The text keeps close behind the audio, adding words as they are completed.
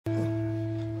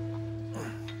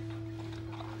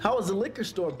How was the liquor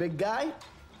store, big guy?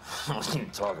 What are you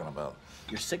talking about?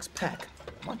 Your six-pack.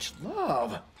 Much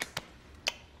love.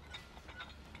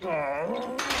 I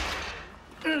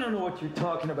don't know what you're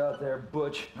talking about there,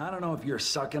 Butch. I don't know if you're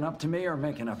sucking up to me or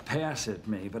making a pass at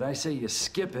me, but I say you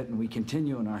skip it and we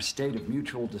continue in our state of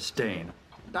mutual disdain.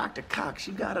 Dr. Cox,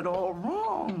 you got it all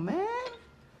wrong, man.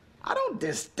 I don't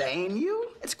disdain you.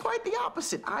 It's quite the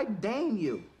opposite. I deign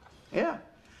you. Yeah.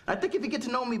 I think if you get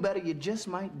to know me better, you just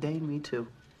might deign me too.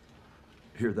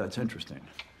 Here, that's interesting.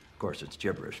 Of course, it's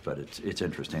gibberish, but it's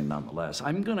interesting nonetheless.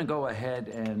 I'm gonna go ahead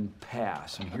and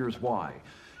pass, and here's why.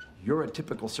 You're a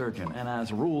typical surgeon, and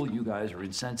as a rule, you guys are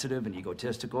insensitive and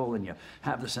egotistical, and you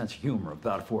have the sense of humor of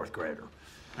about a fourth grader.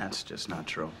 That's just not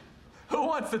true. Who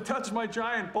wants to touch my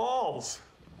giant balls?